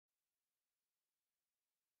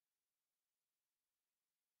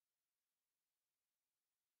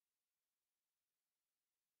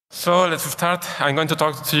So let's start. I'm going to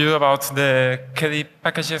talk to you about the KDE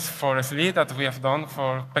packages for SLE that we have done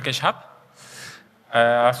for PackageHub.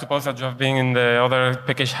 I suppose that you have been in the other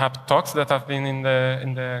PackageHub talks that have been in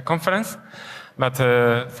the conference. But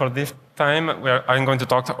for this time, I'm going to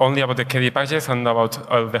talk only about the KDE packages and about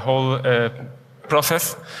the whole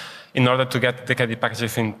process in order to get the KDE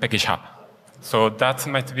packages in PackageHub. So that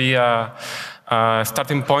might be a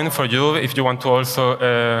starting point for you if you want to also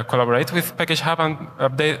collaborate with PackageHub and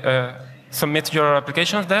update, submit your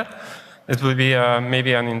applications there. It will be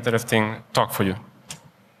maybe an interesting talk for you.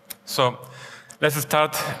 So let's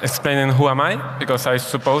start explaining who am I, because I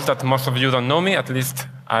suppose that most of you don't know me. At least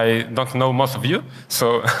I don't know most of you.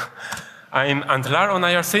 So I'm Antlar on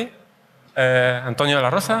IRC, Antonio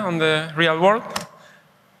Larrosa on the real world.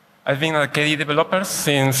 I've been a KDE developer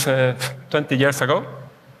since 20 years ago.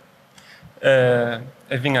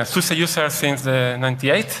 I've been a SUSE user since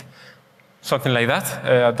 '98, something like that.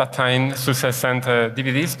 At that time, SUSE sent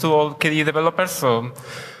DVDs to all KDE developers, so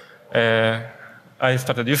I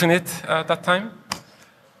started using it at that time.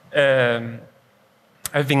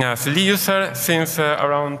 I've been a SLE user since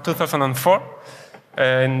around 2004.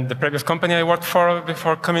 In the previous company I worked for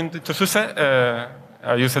before coming to SUSE,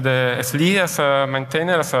 I used the SLE as a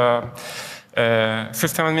maintainer, as a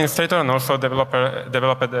system administrator, and also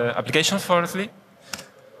developed applications for SLE.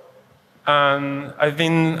 And I've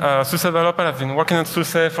been a SUSE developer. I've been working at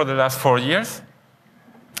SUSE for the last 4 years.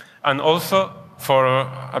 And also for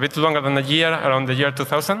a bit longer than a year, around the year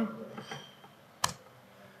 2000.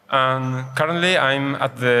 And currently I'm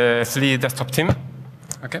at the SLE desktop team.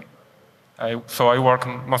 Okay. So I work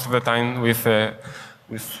most of the time with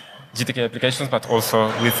GTK applications, but also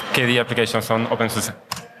with KDE applications on openSUSE.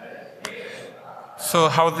 So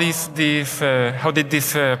how did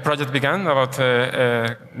this project begin about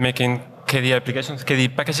making KDE applications,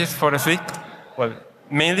 KDE packages for SLE? Well,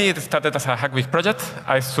 mainly it started as a Hack Week project.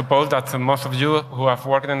 I suppose that most of you who have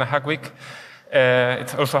worked in a Hack Week,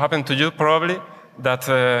 it also happened to you probably, that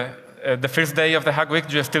the first day of the Hack Week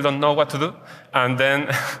you still don't know what to do. And then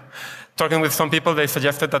talking with some people, they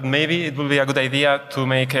suggested that maybe it would be a good idea to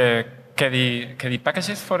make KDE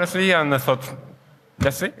packages for SLE, and I thought,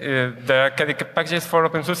 let's see, there are KDE packages for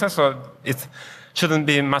openSUSE, so it shouldn't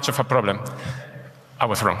be much of a problem. I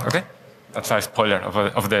was wrong, okay? That's a spoiler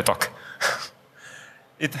of the talk.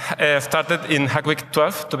 It started in Hack Week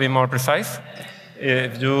 12, to be more precise.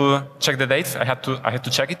 If you check the dates, I had to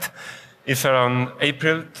check it. It's around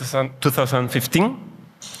April 2015.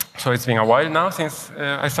 So it's been a while now since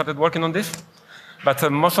I started working on this.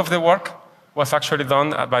 But most of the work was actually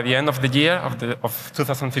done by the end of the year of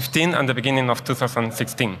 2015 and the beginning of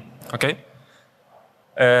 2016. Okay?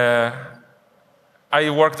 I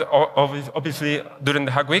worked obviously during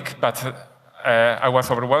the Hack Week, but I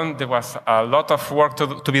was overwhelmed. There was a lot of work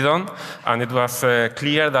to be done, and it was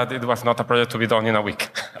clear that it was not a project to be done in a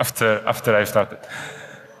week after I started.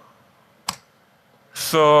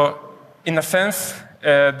 So in a sense,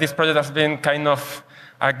 this project has been kind of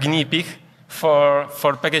a guinea pig for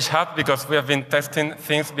PackageHub, because we have been testing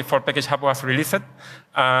things before PackageHub was released,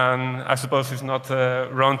 and I suppose it's not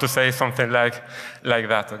wrong to say something like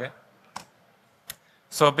that. Okay.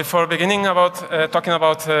 So before beginning talking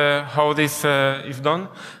about how this is done,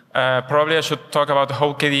 probably I should talk about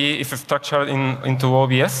how KDE is structured into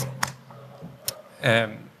OBS.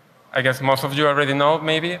 I guess most of you already know,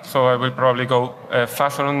 maybe, so I will probably go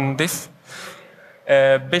faster on this.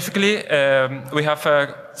 Basically, we have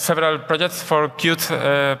several projects for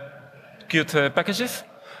Qt packages.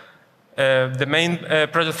 The main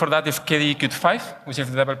project for that is KDE Qt 5, which is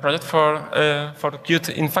the development project for Qt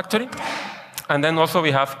in factory. And then also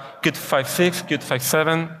we have Qt 5.6, Qt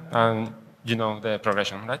 5.7, and you know the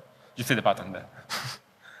progression, right? You see the pattern there.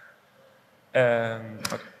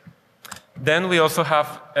 Okay. Then we also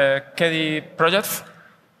have KDE projects.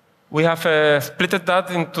 We have split that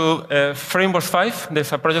into Frameworks 5.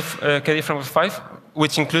 There's a project, KDE Frameworks 5,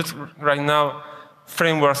 which includes right now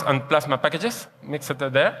frameworks and Plasma packages mixed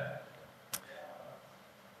there.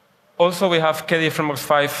 Also, we have KDE Frameworks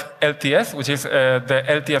 5 LTS, which is the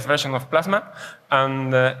LTS version of Plasma.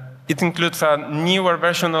 And it includes a newer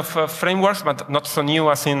version of frameworks, but not so new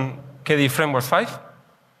as in KDE Frameworks 5.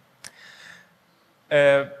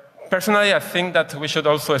 Personally, I think that we should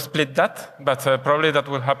also split that, but probably that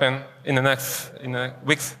will happen in the next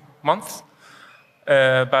weeks, months.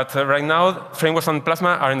 But right now, frameworks and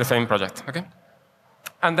Plasma are in the same project. Okay?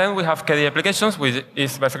 And then we have KDE applications, which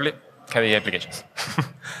is basically KDE applications,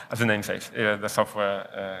 as the name says, the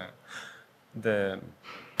software, the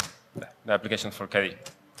applications for KDE.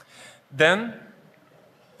 Then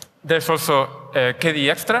There's also KDE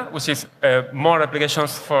Extra, which is more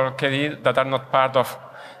applications for KDE that are not part of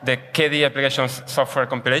the KDE applications software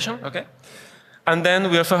compilation. Okay? And then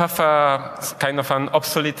we also have kind of an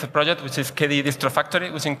obsolete project, which is KDE Distro Factory,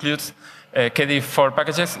 which includes KDE 4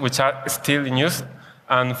 packages, which are still in use.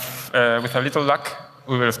 And with a little luck,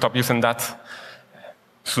 we will stop using that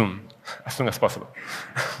soon, as soon as possible.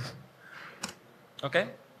 Okay?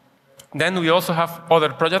 Then we also have other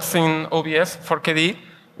projects in OBS for KDE,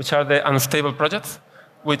 which are the unstable projects,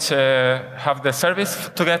 which have the service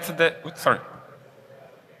to get the,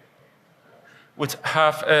 which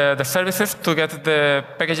have the services to get the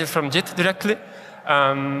packages from JIT directly.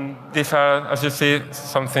 These are, as you see,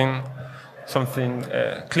 something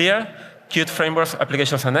clear. Qt frameworks,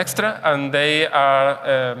 applications, and extra, and they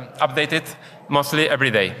are updated mostly every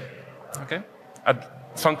day. Okay,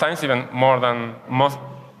 sometimes even more than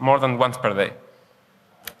once per day.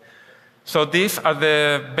 So these are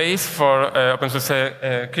the base for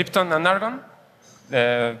openSUSE Krypton and Argon.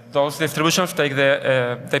 Those distributions take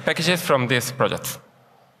the packages from these projects.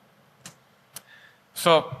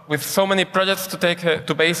 So with so many projects to take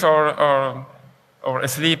to base our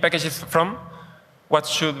SLE packages from, what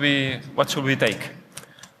should we take?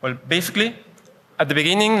 Well, basically, at the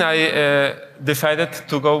beginning, I decided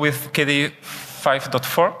to go with KDE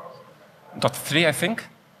 5.4.3, I think.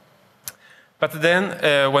 But then,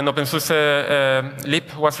 when openSUSE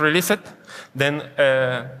lib was released, then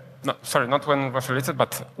not when it was released,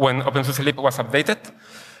 but when openSUSE lib was updated,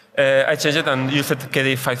 I changed it and used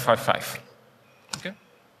KDE 5.5.5. Okay.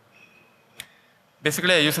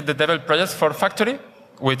 Basically, I used the devel projects for factory,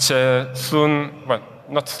 which soon, well,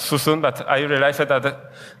 not so soon, but I realized that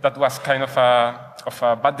that was kind of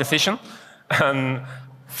a bad decision. And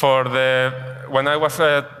when I was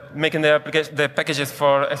making the packages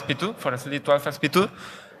for SP2, for SLE 12 SP2,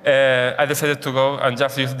 I decided to go and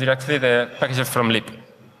just use directly the packages from lib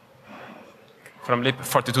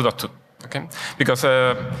 42.2. Okay, because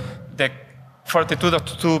the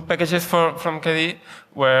 42.2 packages from KDE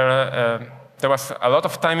were there was a lot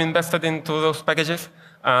of time invested into those packages,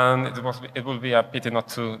 and it would be a pity not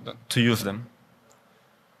to use them.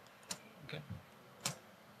 Okay.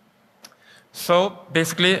 So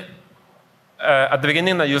basically, at the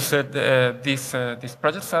beginning, I used these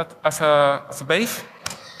projects as a base.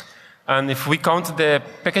 And if we count the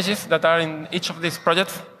packages that are in each of these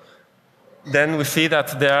projects, then we see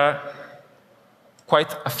that there are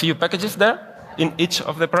quite a few packages there in each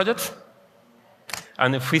of the projects.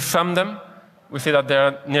 And if we sum them, we see that there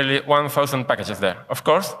are nearly 1,000 packages there. Of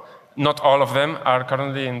course, not all of them are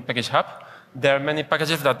currently in PackageHub. There are many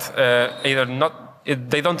packages that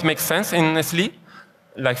they don't make sense in SLE.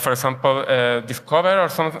 Like, for example, Discover or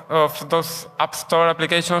some of those App Store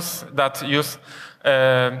applications that use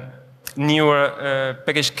newer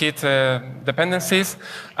PackageKit dependencies,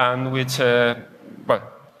 and which, well,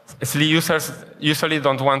 SLE users usually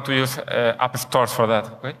don't want to use app stores for that.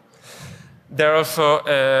 Okay? There are also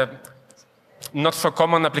not so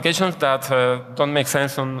common applications that don't make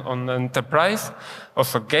sense on enterprise.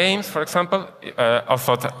 Also games, for example.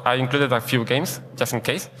 Also, I included a few games, just in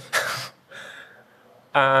case.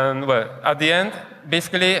 And well, at the end,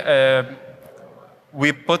 basically,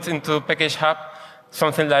 we put into PackageHub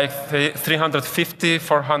something like 350,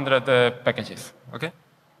 400 packages. Okay?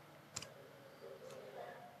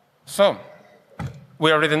 So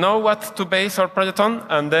we already know what to base our project on,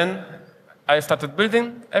 and then I started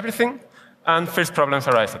building everything, and first problems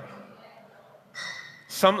arise.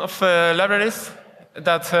 Some of the libraries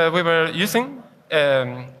that we were using,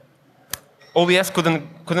 OBS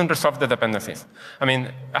couldn't resolve the dependencies. I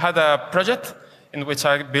mean, I had a project in which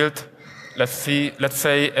I built, let's say,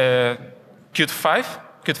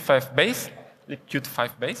 Qt5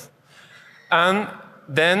 base, and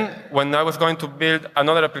then when I was going to build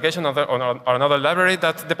another application or another library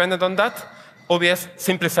that depended on that, OBS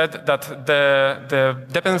simply said that the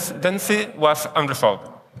dependency was unresolved.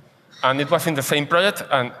 And it was in the same project,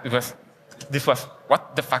 and this was,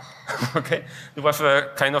 what the fuck? Okay? It was a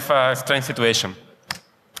kind of a strange situation.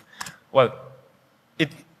 Well,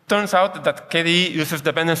 it turns out that KDE uses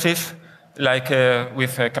dependencies like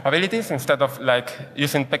with capabilities instead of like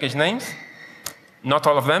using package names. Not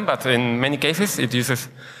all of them, but in many cases it uses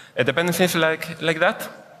dependencies like that.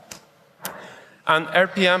 And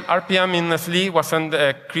RPM in SLE wasn't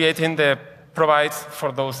creating the provides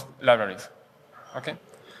for those libraries. Okay?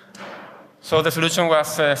 So the solution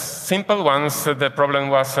was simple once the problem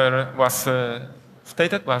was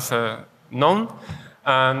known,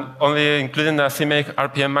 and only including a CMake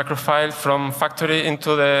RPM macro file from factory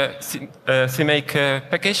into the CMake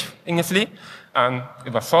package in SLE, and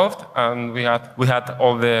it was solved, and we had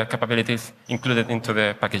all the capabilities included into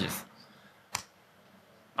the packages.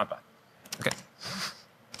 Not bad. Okay.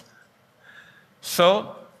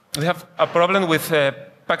 So we have a problem with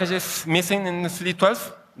packages missing in SLE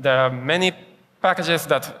 12. There are many packages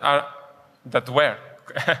that were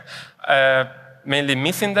mainly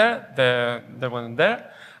missing there. There weren't there.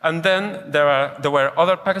 And then there were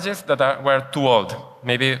other packages that were too old.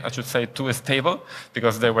 Maybe I should say too stable,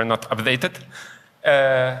 because they were not updated,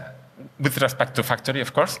 with respect to factory,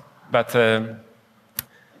 of course. But in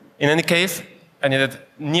any case, I needed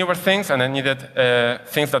newer things, and I needed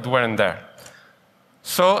things that weren't there.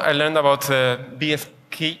 So I learned about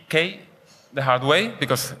BSK the hard way,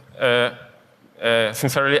 because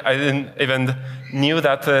sincerely, I didn't even knew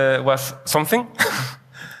that was something.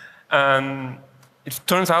 And it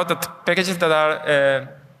turns out that packages that are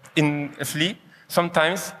in SLE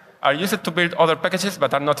sometimes are used to build other packages,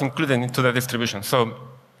 but are not included into the distribution. So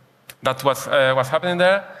that was what's happening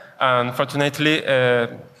there. And fortunately,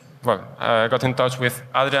 well, I got in touch with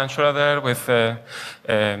Adrian Schroeder, with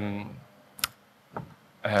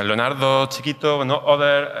Leonardo Chiquito, and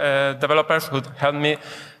other developers who helped me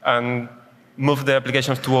and move the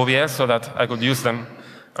applications to OBS so that I could use them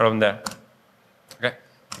around there. Okay.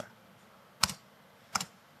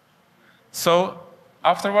 So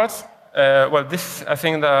afterwards, well, this I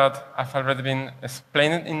think that I've already been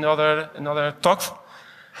explaining in other talks.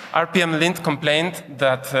 rpmlint complained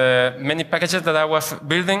that many packages that I was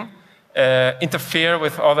building interfere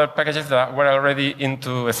with other packages that were already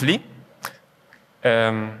into SLE.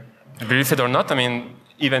 Release it or not, I mean,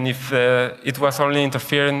 even if it was only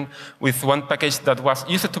interfering with one package that was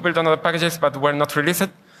used to build another packages but were not released,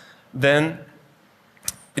 then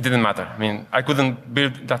it didn't matter. I mean, I couldn't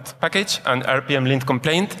build that package, and rpmlint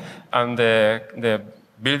complained, and the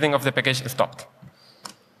building of the package stopped.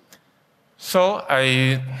 So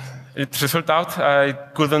it resulted out I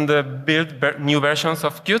couldn't build new versions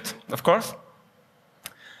of Qt, of course.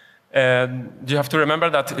 You have to remember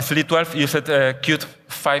that SLE 12 used Qt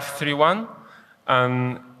 5.3.1,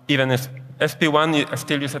 and even SP1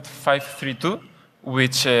 still used 5.3.2,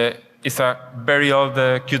 which is a very old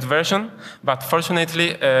Qt version. But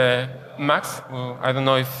fortunately, Max, I don't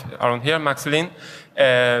know if around here, Max Lin,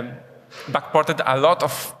 backported a lot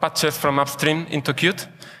of patches from upstream into Qt.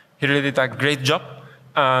 He really did a great job,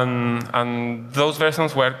 and those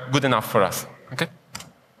versions were good enough for us. Okay?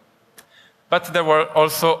 But there were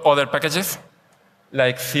also other packages,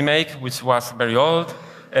 like CMake, which was very old.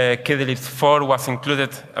 KDE 4 was included.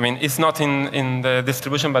 I mean, it's not in the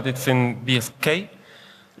distribution, but it's in BSK.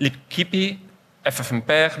 libkipi,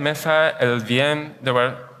 ffmpeg, mesa, LLVM. There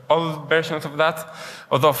were old versions of that,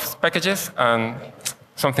 of those packages, and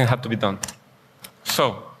something had to be done.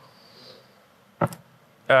 So,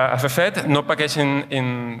 as I said, no package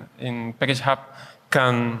in PackageHub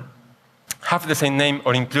can have the same name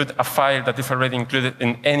or include a file that is already included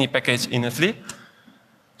in any package in SLE.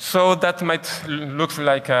 So that might look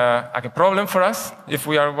like a problem for us if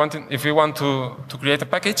we want to create a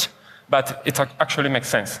package, but it actually makes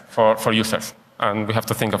sense for users, and we have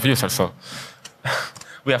to think of users. So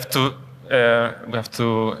we have to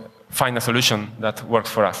find a solution that works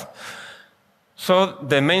for us. So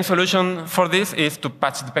the main solution for this is to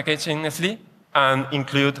patch the package in SLE and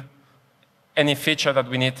include any feature that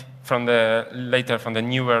we need from the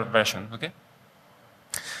newer version. Okay.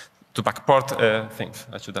 To backport things.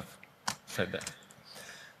 I should have said that.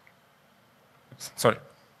 Oops, sorry.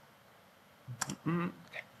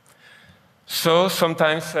 Okay. So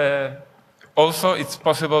sometimes also it's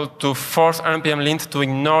possible to force rpmlint to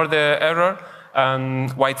ignore the error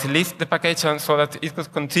and whitelist the package and so that it could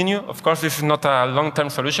continue. Of course, this is not a long-term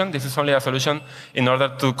solution. This is only a solution in order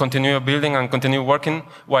to continue building and continue working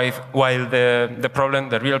while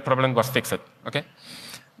the real problem was fixed. Okay.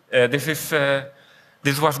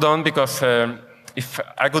 This was done because if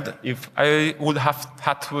I would have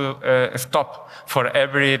had to stop for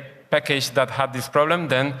every package that had this problem,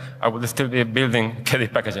 then I would still be building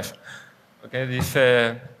KDE packages. Okay,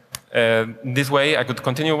 this way I could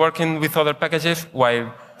continue working with other packages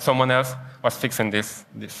while someone else was fixing these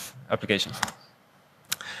applications.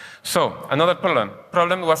 So another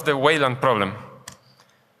problem was the Wayland problem.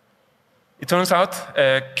 It turns out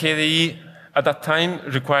KDE at that time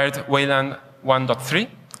required Wayland 1.3,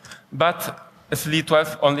 but SLE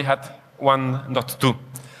 12 only had 1.2.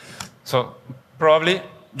 So probably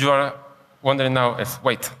you are wondering now,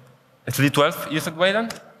 wait, SLE 12 used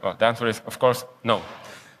Wayland? Well, the answer is, of course, no.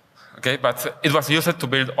 Okay, but it was used to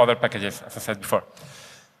build other packages, as I said before.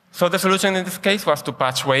 So the solution in this case was to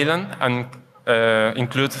patch Wayland and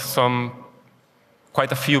include some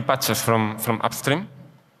quite a few patches from upstream.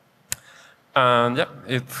 And yeah,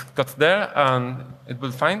 it got there, and it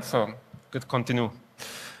will fine, so could continue.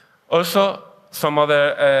 Also, some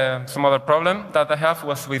other problem that I have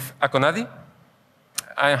was with Akonadi.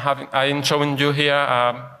 I'm showing you here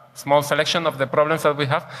a small selection of the problems that we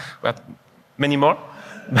have. We have many more.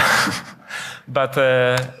 But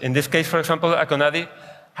in this case, for example, Akonadi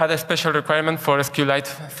had a special requirement for SQLite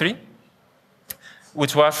 3,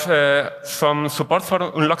 which was some support for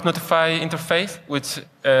unlock notify interface, which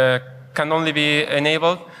can only be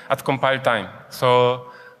enabled at compile time. So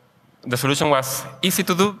the solution was easy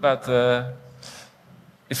to do, but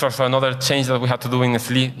it's also another change that we had to do in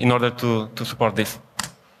SLE in order to support this.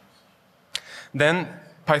 Then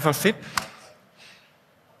Python zip.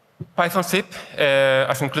 Python zip,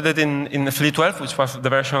 as included in SLE 12, which was the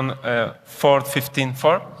version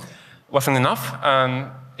 4.15.4, wasn't enough. And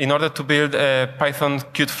in order to build Python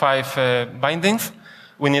Qt5 bindings,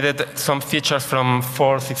 we needed some features from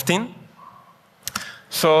 4.16.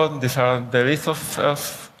 So these are the list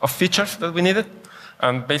of features that we needed.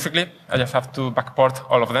 And basically, I just have to backport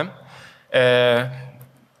all of them.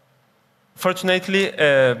 Fortunately,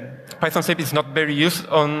 Python zip is not very used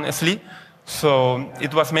on SLE. So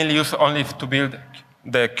it was mainly used only to build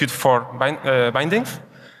the Qt4 bindings.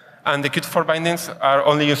 And the Qt4 bindings are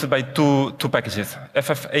only used by two packages,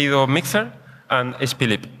 ffado mixer and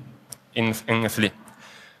hplib in SLE.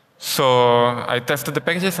 So I tested the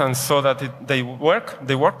packages and saw that they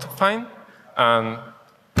worked fine, and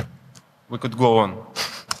we could go on.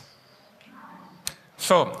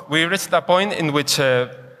 So we reached a point in which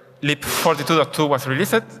lib 42.2 was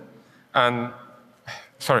released, and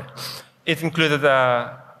it included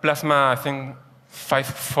a Plasma, I think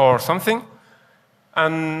 5.4 something,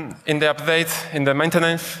 and in the update, in the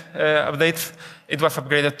maintenance updates, it was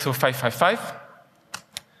upgraded to 5.5.5.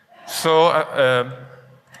 So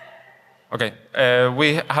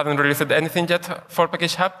we hadn't released anything yet for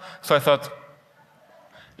PackageHub, so I thought,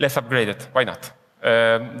 let's upgrade it. Why not?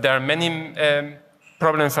 There are many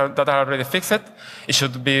problems that are already fixed. It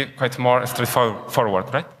should be quite more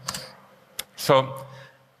straightforward, right? So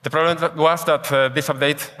the problem was that this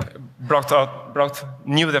update brought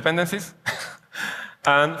new dependencies.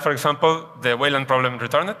 And for example, the Wayland problem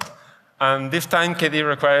returned. And this time, KDE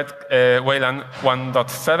required Wayland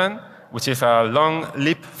 1.7, which is a long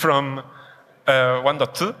leap from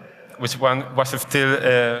 1.2, which one was still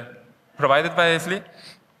provided by SLE.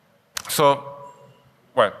 So,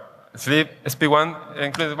 well, SLE SP1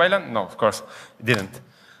 included Wayland? No, of course, it didn't.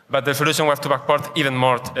 But the solution was to backport even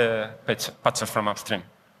more patches from upstream.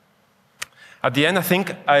 At the end, I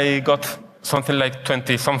think I got something like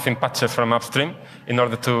 20-something patches from upstream in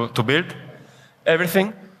order to build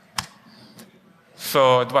everything.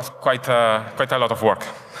 So it was quite a lot of work.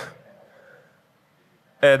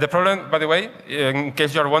 The problem, by the way, in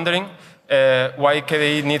case you're wondering, why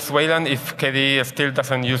KDE needs Wayland if KDE still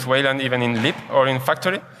doesn't use Wayland even in lib or in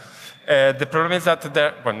factory. The problem is that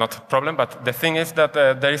well, not problem, but the thing is that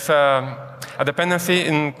there is a dependency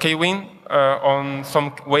in kwin on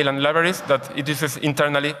some Wayland libraries that it uses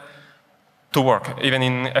internally to work, even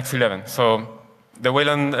in X11. So the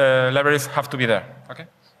Wayland libraries have to be there. Okay.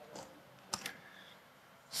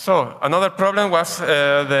 So another problem was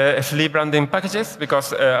the SLE branding packages,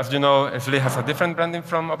 because as you know, SLE has a different branding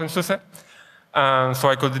from openSUSE. So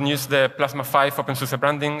I couldn't use the Plasma 5 openSUSE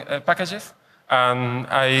branding packages. And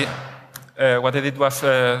what I did was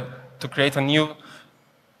to create a new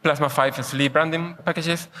Plasma 5 SLE branding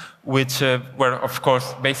packages, which were, of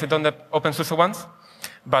course, based on the openSUSE ones.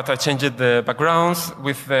 But I changed the backgrounds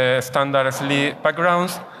with the standard SLE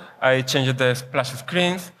backgrounds. I changed the splash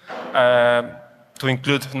screens to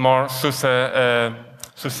include more SUSE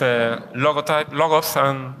logos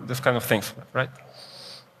and this kind of things, right?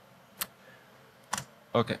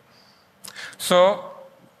 Okay. So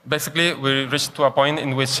basically, we reached to a point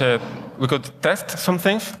in which we could test some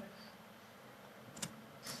things.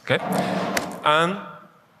 Okay. And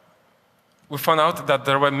we found out that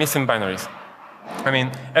there were missing binaries. I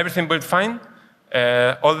mean, everything built fine.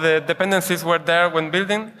 All the dependencies were there when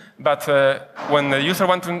building, but when the user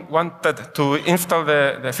wanted to install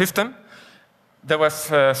the system, there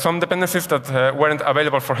was some dependencies that weren't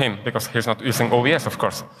available for him, because he's not using OBS, of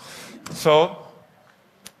course. So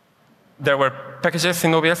there were packages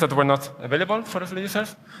in OBS that were not available for SLE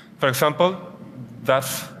users. For example,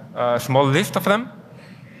 that's a small list of them.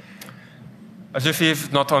 As you see,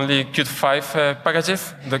 it's not only Qt5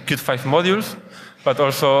 packages, the Qt5 modules, but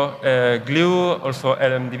also Glue, also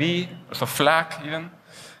LMDB, also FLAC even,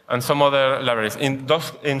 and some other libraries.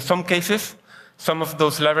 In some cases, Some of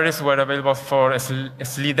those libraries were available for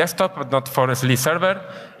SLE desktop, but not for SLE server.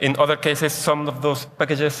 In other cases, some of those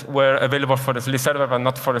packages were available for SLE server, but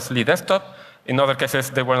not for SLE desktop. In other cases,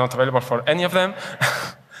 they were not available for any of them.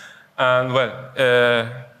 And well,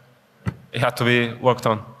 it had to be worked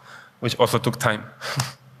on, which also took time.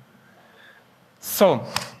 So,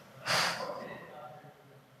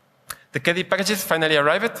 the KDE packages finally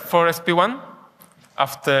arrived for SP1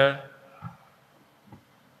 after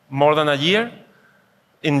more than a year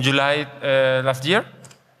in July last year.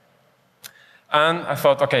 And I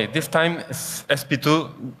thought, OK, this time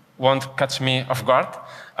SP2 won't catch me off guard,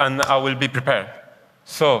 and I will be prepared.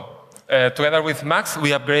 So together with Max,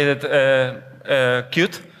 we upgraded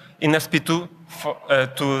Qt in SP2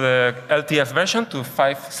 to the LTS version, to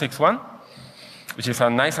 5.6.1, which is a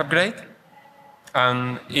nice upgrade.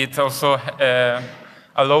 And it also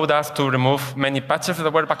allowed us to remove many patches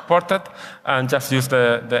that were backported and just use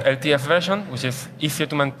the LTS version, which is easier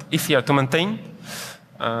to maintain.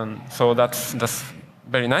 So that's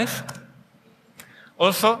very nice.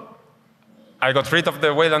 Also, I got rid of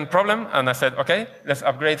the Wayland problem, and I said, OK, let's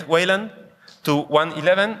upgrade Wayland to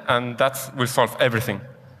 1.11, and that will solve everything.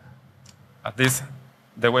 At least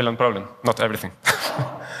the Wayland problem, not everything.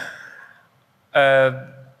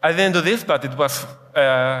 I didn't do this, but it was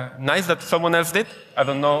nice that someone else did. I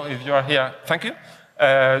don't know if you are here. Thank you.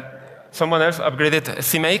 Someone else upgraded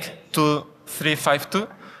CMake to 3.5.2.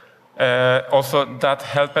 Also, that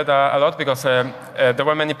helped a lot because there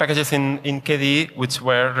were many packages in KDE which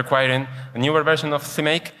were requiring a newer version of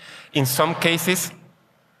CMake. In some cases,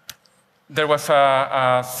 there was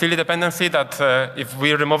a silly dependency that if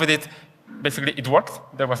we removed it, basically it worked.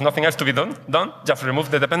 There was nothing else to be done. Just remove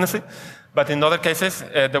the dependency. But in other cases,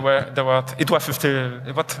 it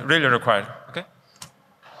was really required. Okay.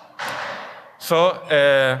 So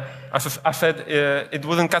as I said, it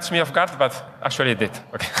wouldn't catch me off guard, but actually it did.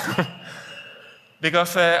 Okay.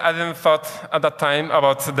 Because I didn't thought at that time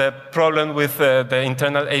about the problem with the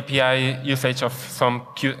internal API usage of some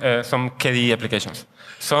KDE applications.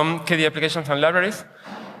 Some KDE applications and libraries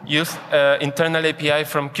use internal API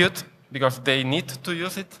from Qt because they need to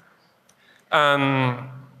use it.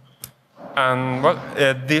 And well,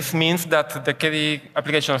 this means that the KDE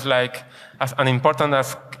applications like as unimportant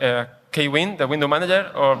as KWin, the window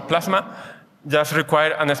manager, or Plasma, just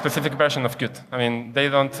require a specific version of Qt. I mean,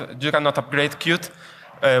 you cannot upgrade Qt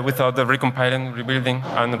without the recompiling, rebuilding,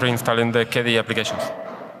 and reinstalling the KDE applications.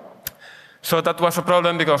 So that was a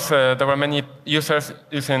problem because there were many users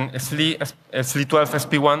using SLE 12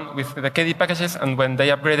 SP1 with the KDE packages, and when they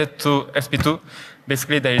upgraded to SP2,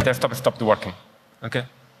 basically their desktop stopped working. Okay.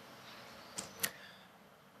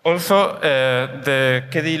 Also, the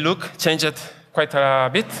KDE look changed quite a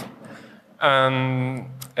bit, and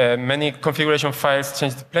many configuration files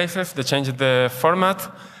changed places. They changed the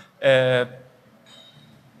format. The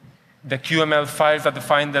QML files that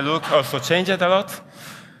define the look also changed a lot.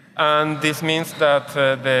 And this means that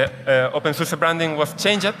the openSUSE branding was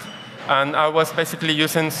changed, and I was basically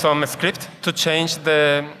using some script to change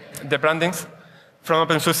the brandings from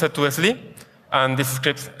openSUSE to SLE, and this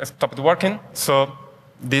script stopped working. So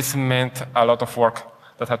this meant a lot of work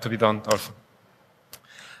that had to be done also.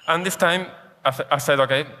 And this time, I said,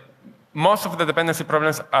 OK, most of the dependency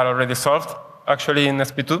problems are already solved, actually, in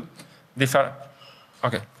SP2. These are,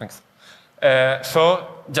 OK, thanks. So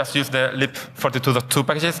just use the lib42.2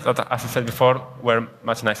 packages that, as I said before, were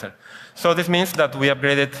much nicer. So this means that we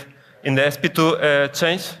upgraded, in the SP2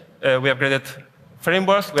 change, we upgraded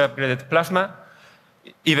frameworks, we upgraded Plasma.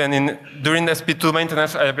 Even during the SP2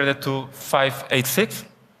 maintenance, I upgraded to 5.8.6.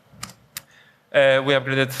 We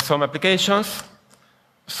upgraded some applications.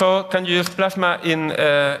 So can you use Plasma in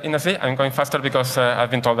SLE? I'm going faster because I've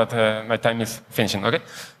been told that my time is finishing. Okay.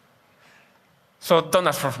 So don't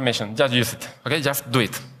ask for permission, just use it. Okay, just do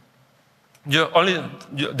it. The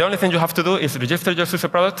only thing you have to do is register your SUSE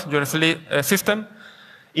product, your SLE system,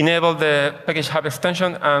 enable the PackageHub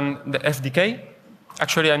extension and the SDK.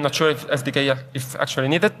 Actually, I'm not sure if SDK is actually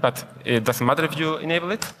needed, but it doesn't matter if you enable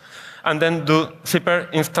it. And then do zipper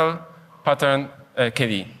install pattern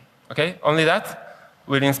KDE. Okay, only that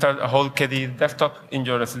will install a whole KDE desktop in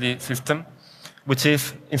your SLE system, which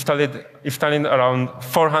is installing around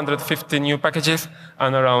 450 new packages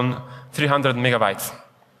and around 300 megabytes.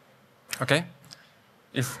 Okay?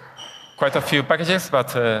 It's quite a few packages,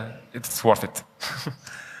 but it's worth it.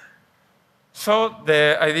 So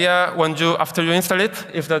the idea after you install it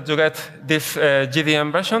is that you get this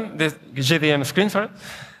GDM version, this GDM screen, sorry.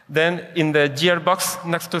 Then in the GR box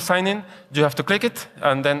next to sign in, you have to click it,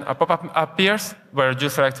 and then a pop-up appears where you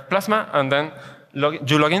select Plasma, and then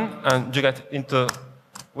you log in, and you get into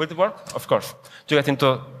Will it work? Of course. You get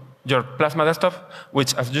into your Plasma desktop,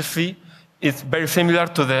 which, as you see, is very similar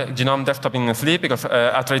to the GNOME desktop in SLE, because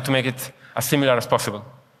I tried to make it as similar as possible.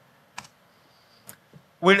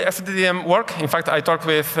 Will SDDM work? In fact, I talked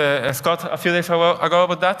with Scott a few days ago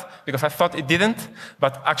about that, because I thought it didn't,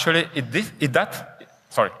 but actually it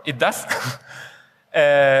does.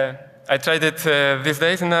 I tried it these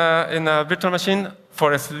days in a virtual machine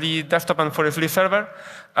for SLE desktop and for SLE server,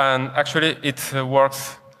 and actually it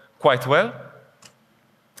works quite well.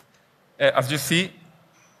 As you see,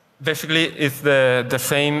 basically it's the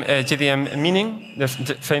same JDM meaning, the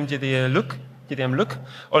same JDM look,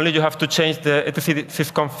 only you have to change the etc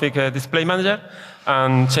sysconfig display manager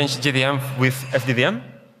and change JDM with SDDM.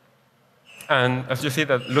 And as you see,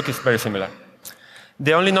 the look is very similar.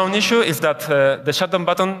 The only known issue is that the shutdown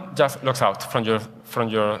button just logs out from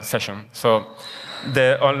your session. So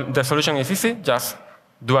the solution is easy. Just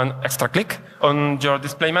do an extra click on your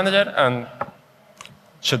display manager and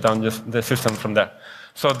shut down the system from there.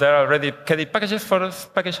 So there are already KDE packages for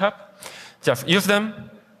PackageHub. Just use them.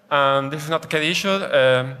 And this is not a KDE issue.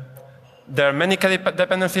 There are many KDE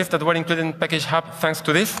dependencies that were included in PackageHub thanks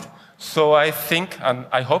to this. So I think, and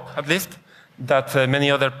I hope at least, that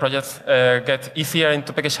many other projects get easier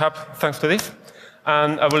into PackageHub thanks to this.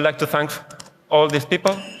 And I would like to thank all these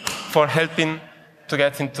people for helping to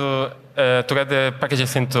get the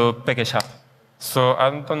packages into PackageHub. So I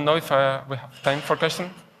don't know if we have time for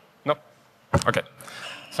questions. No? OK.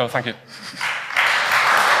 So thank you.